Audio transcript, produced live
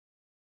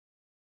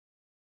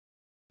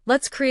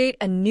Let's create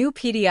a new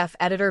PDF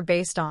editor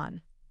based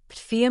on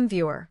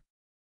PdfiumViewer.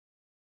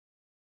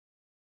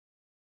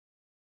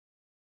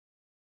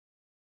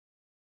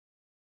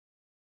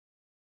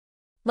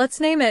 Let's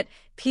name it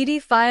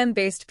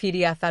Pdfium-based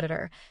PDF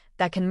editor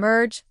that can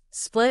merge,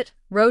 split,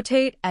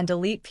 rotate, and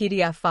delete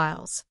PDF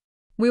files.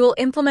 We will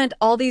implement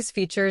all these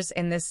features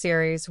in this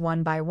series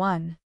one by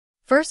one.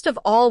 First of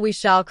all, we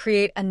shall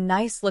create a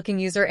nice-looking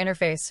user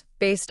interface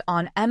based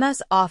on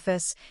MS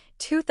Office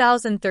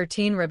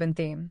 2013 ribbon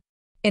theme.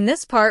 In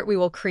this part, we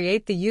will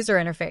create the user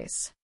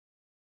interface.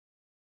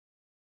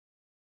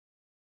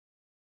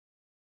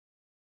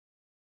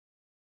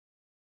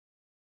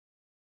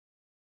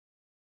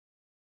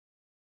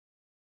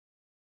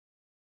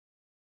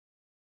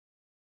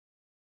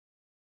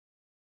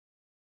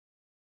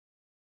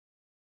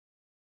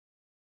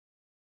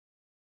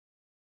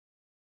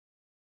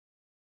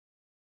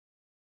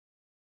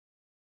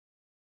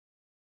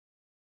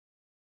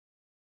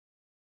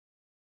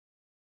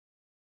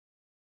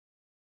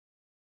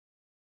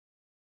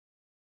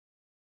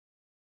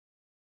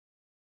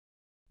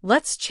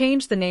 Let's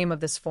change the name of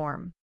this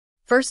form.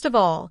 First of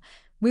all,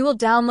 we will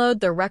download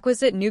the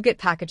requisite NuGet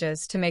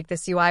packages to make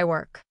this UI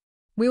work.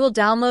 We will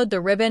download the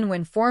ribbon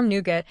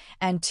WinForms NuGet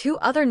and 2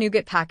 other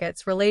NuGet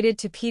packets related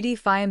to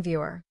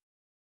PdfiumViewer.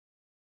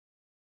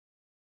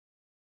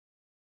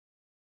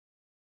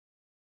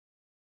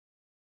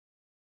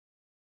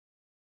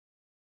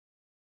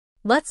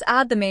 Let's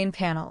add the main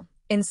panel,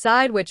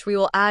 inside which we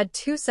will add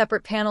 2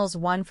 separate panels,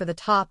 one for the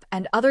top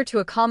and other to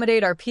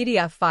accommodate our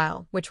PDF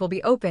file, which will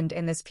be opened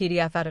in this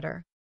PDF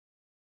editor.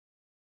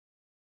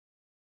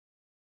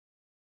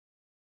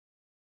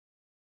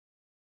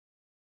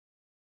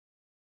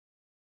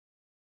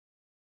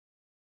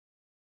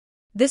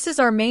 This is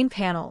our main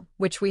panel,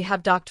 which we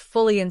have docked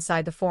fully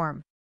inside the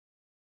form.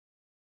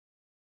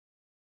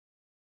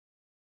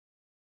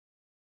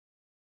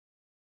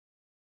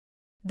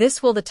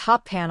 This will the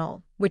top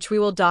panel, which we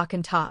will dock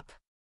in top.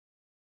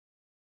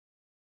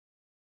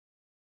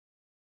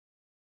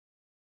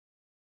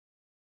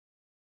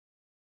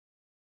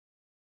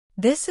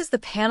 This is the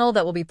panel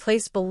that will be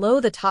placed below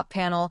the top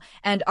panel,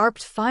 and our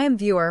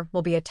PdfiumViewer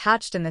will be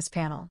attached in this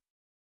panel.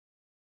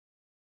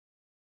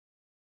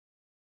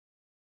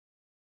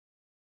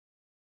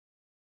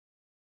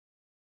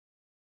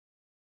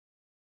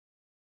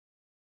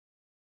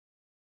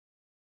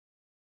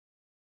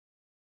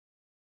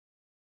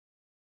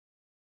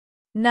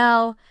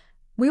 Now,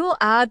 we will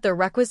add the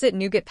requisite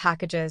NuGet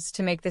packages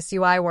to make this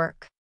UI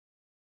work.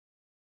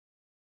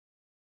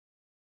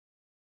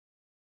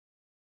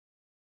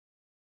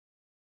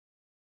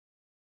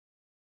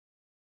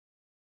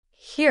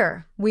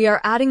 Here, we are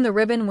adding the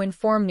ribbon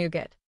WinForms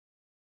NuGet.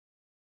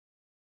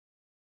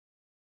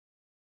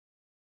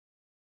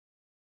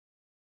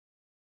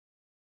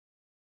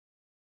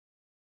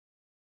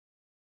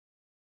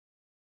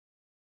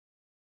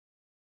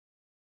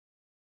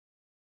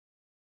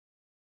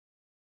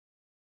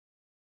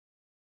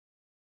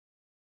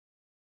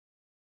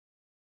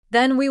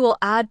 Then we will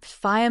add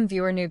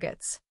PdfiumViewer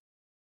NuGets.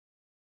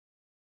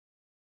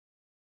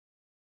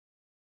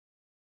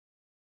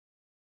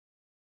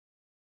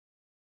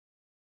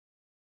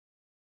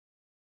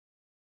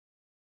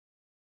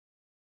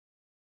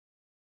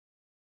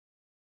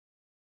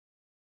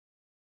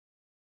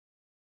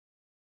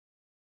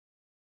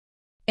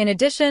 In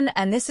addition,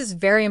 and this is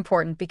very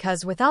important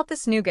because without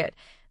this NuGet,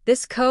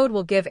 this code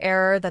will give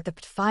error that the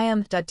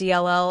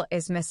pdfium.dll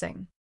is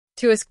missing.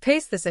 To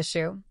paste this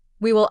issue,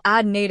 we will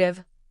add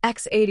native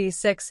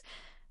x86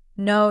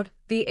 node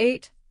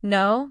v8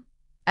 no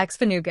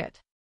exfa NuGet.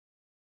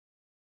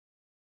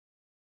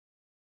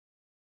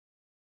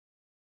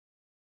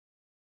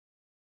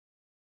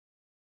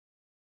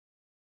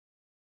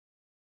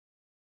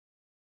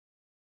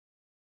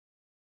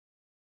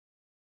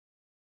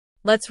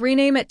 Let's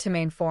rename it to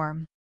main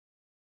form.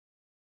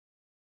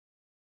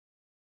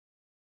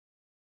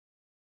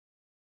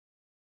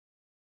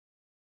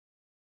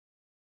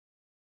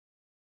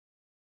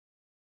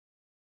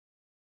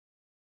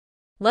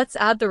 Let's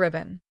add the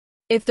ribbon.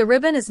 If the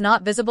ribbon is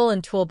not visible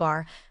in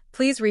toolbar,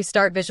 please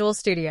restart Visual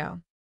Studio.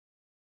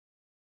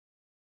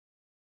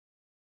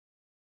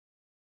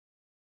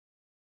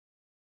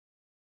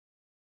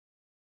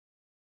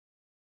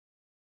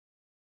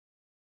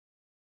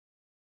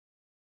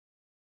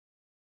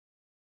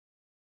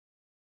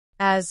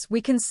 As we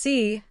can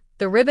see,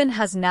 the ribbon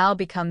has now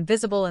become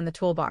visible in the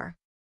toolbar.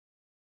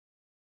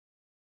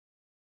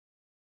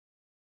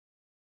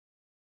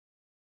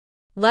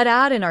 Let's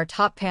add in our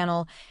top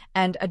panel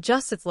and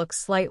adjust its look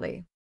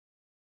slightly.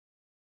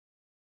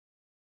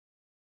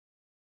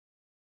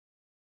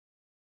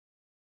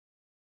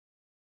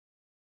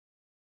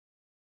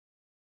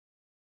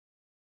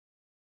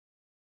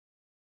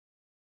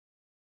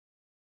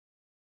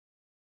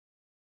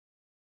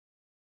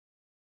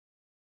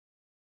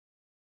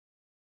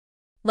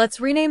 Let's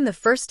rename the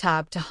first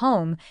tab to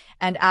Home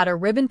and add a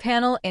ribbon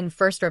panel in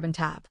First Ribbon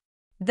tab.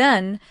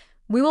 Then,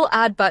 we will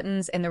add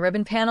buttons in the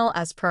ribbon panel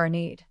as per our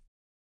need.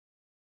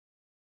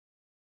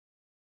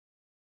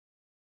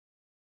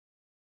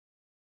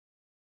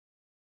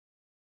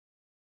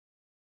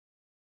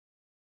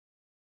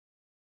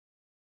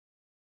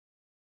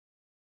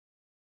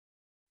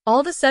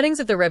 All the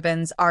settings of the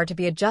ribbons are to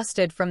be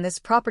adjusted from this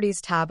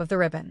Properties tab of the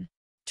ribbon.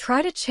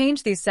 Try to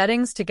change these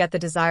settings to get the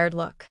desired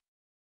look.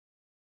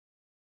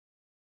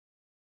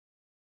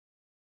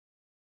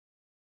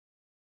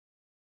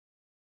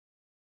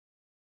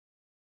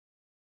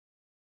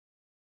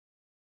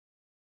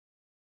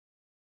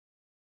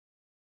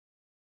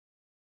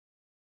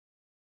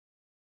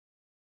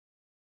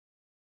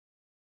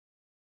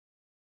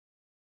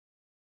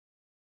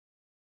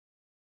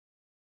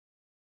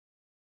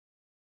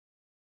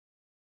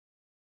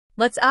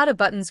 Let's add a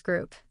buttons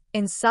group,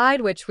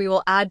 inside which we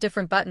will add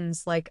different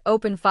buttons like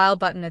Open File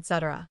button,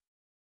 etc.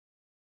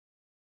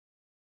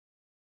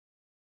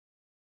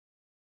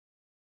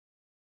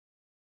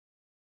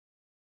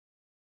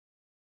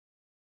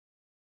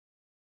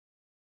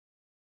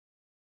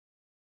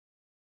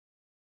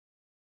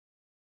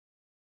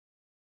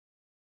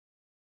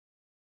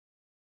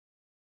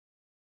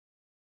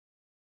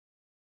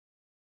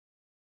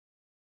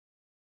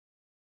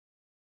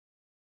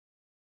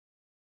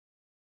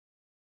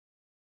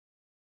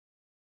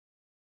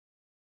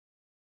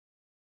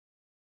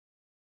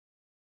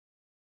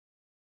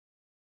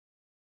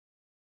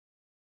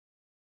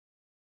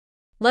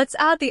 Let's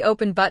add the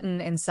Open button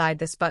inside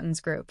this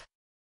buttons group.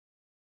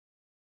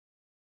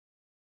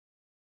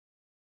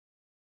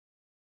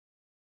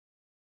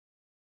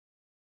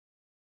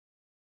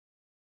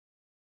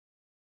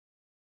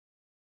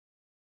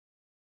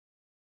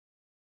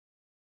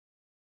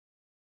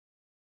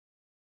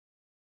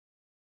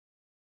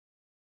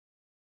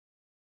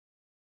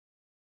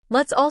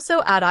 Let's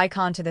also add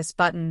icon to this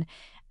button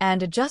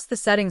and adjust the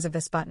settings of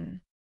this button.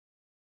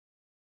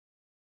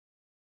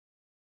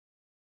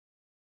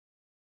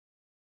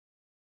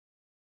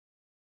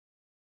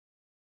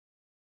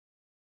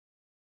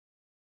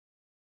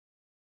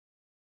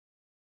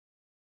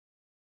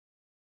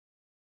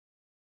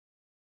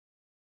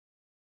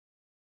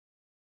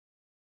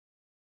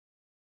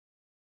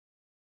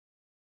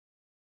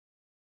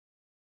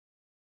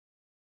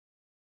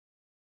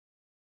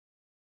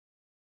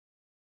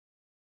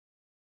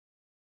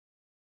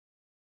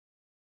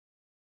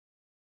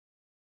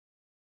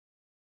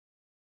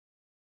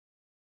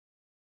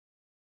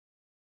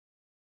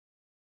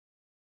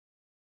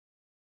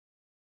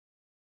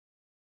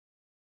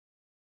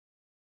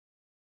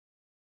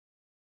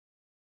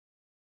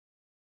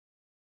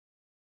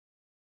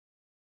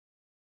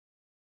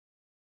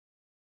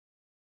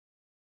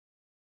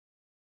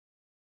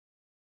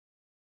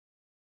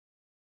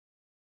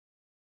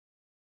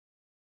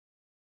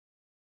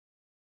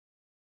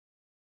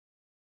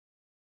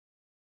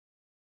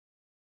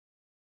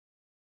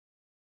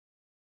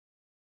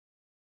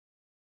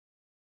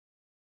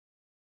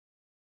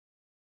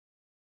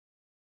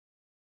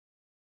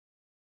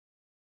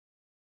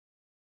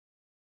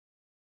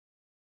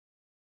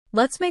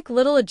 Let's make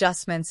little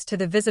adjustments to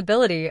the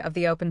visibility of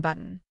the Open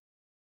button.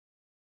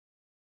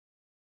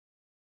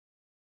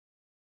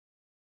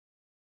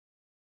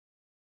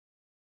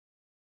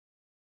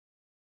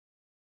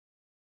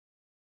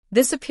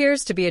 This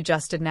appears to be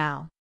adjusted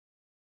now.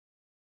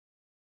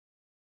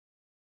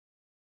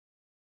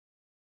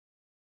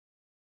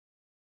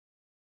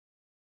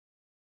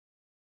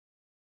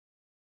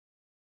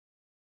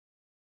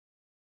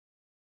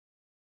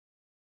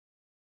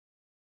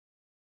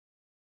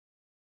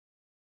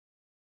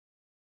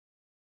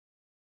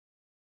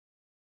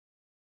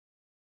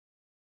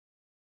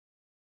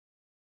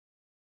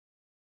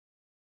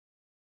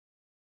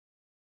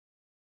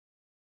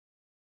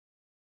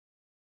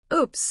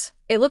 Oops,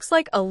 it looks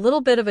like a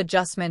little bit of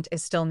adjustment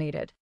is still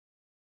needed.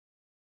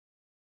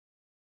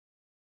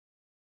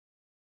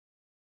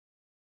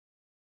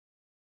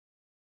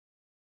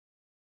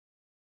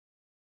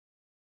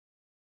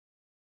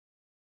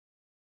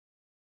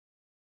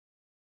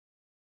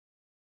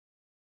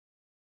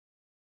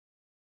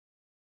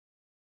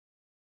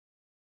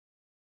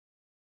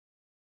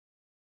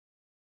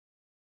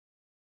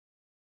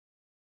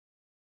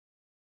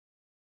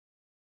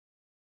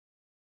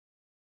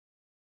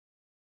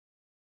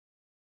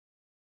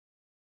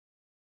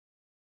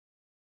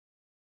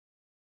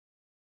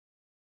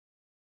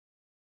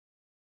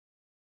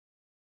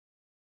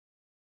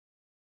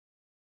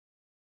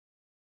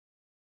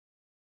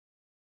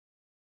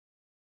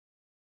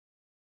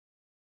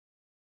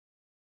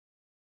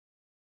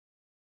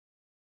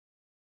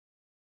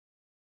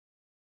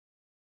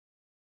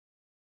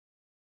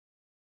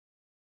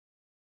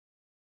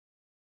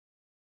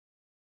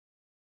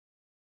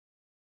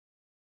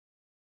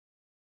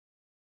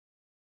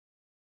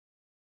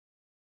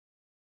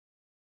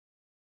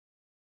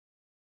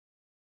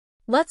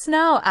 Let's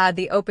now add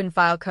the Open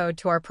file code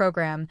to our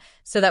program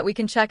so that we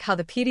can check how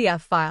the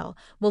PDF file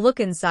will look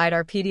inside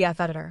our PDF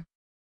editor.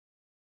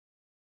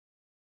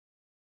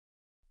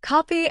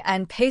 Copy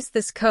and paste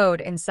this code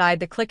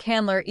inside the click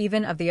handler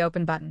even of the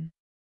Open button.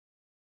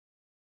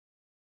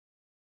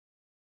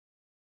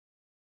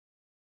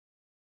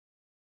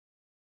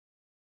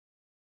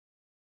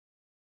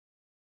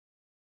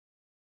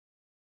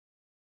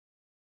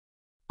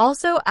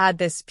 Also add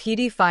this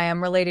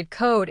Pdfium related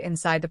code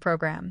inside the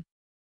program.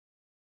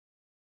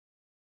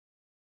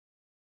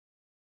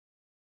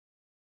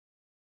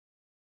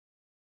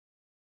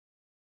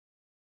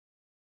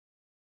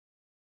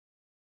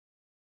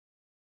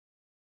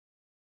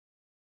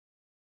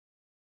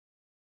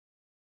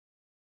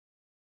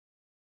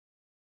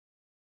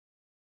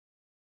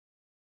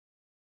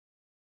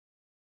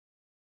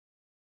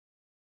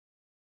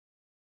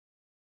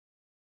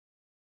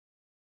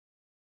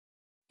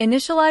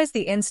 Initialize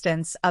the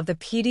instance of the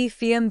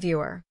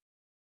PdfiumViewer.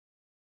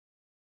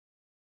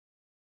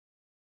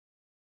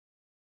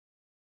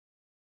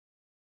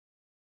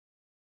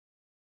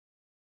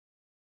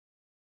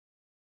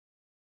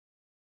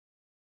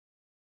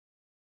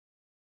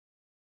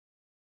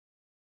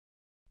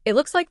 It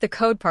looks like the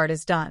code part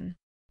is done.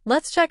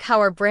 Let's check how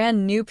our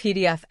brand new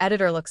PDF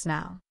editor looks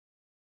now.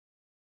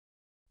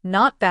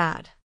 Not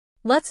bad.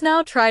 Let's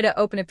now try to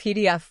open a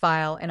PDF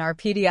file in our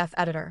PDF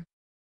editor.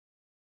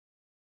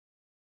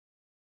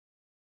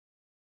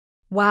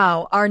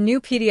 Wow, our new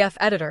PDF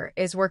editor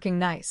is working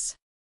nice.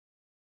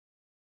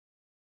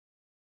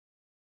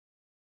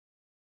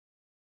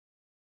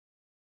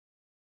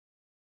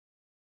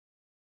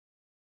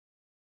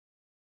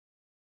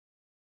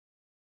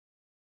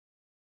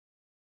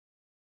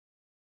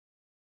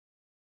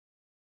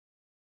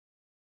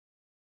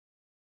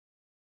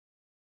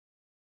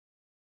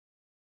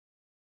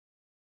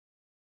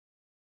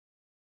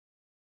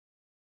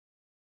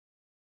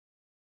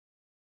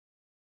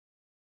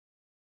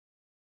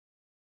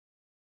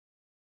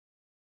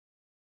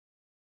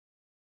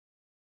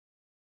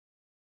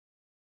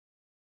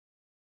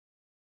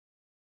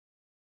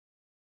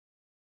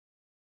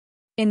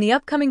 In the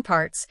upcoming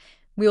parts,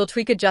 we will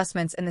tweak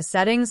adjustments in the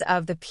settings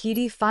of the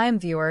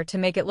PdfiumViewer to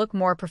make it look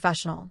more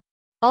professional.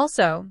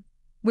 Also,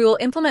 we will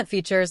implement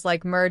features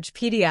like merge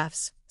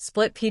PDFs,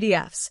 split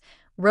PDFs,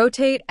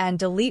 rotate and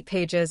delete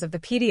pages of the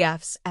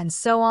PDFs, and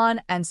so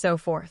on and so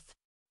forth.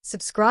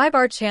 Subscribe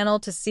our channel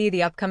to see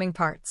the upcoming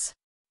parts.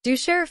 Do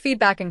share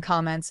feedback and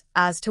comments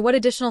as to what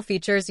additional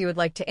features you would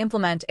like to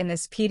implement in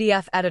this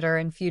PDF editor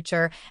in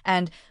future,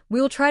 and we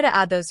will try to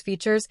add those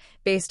features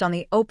based on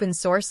the open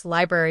source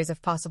libraries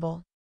if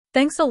possible.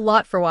 Thanks a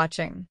lot for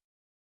watching.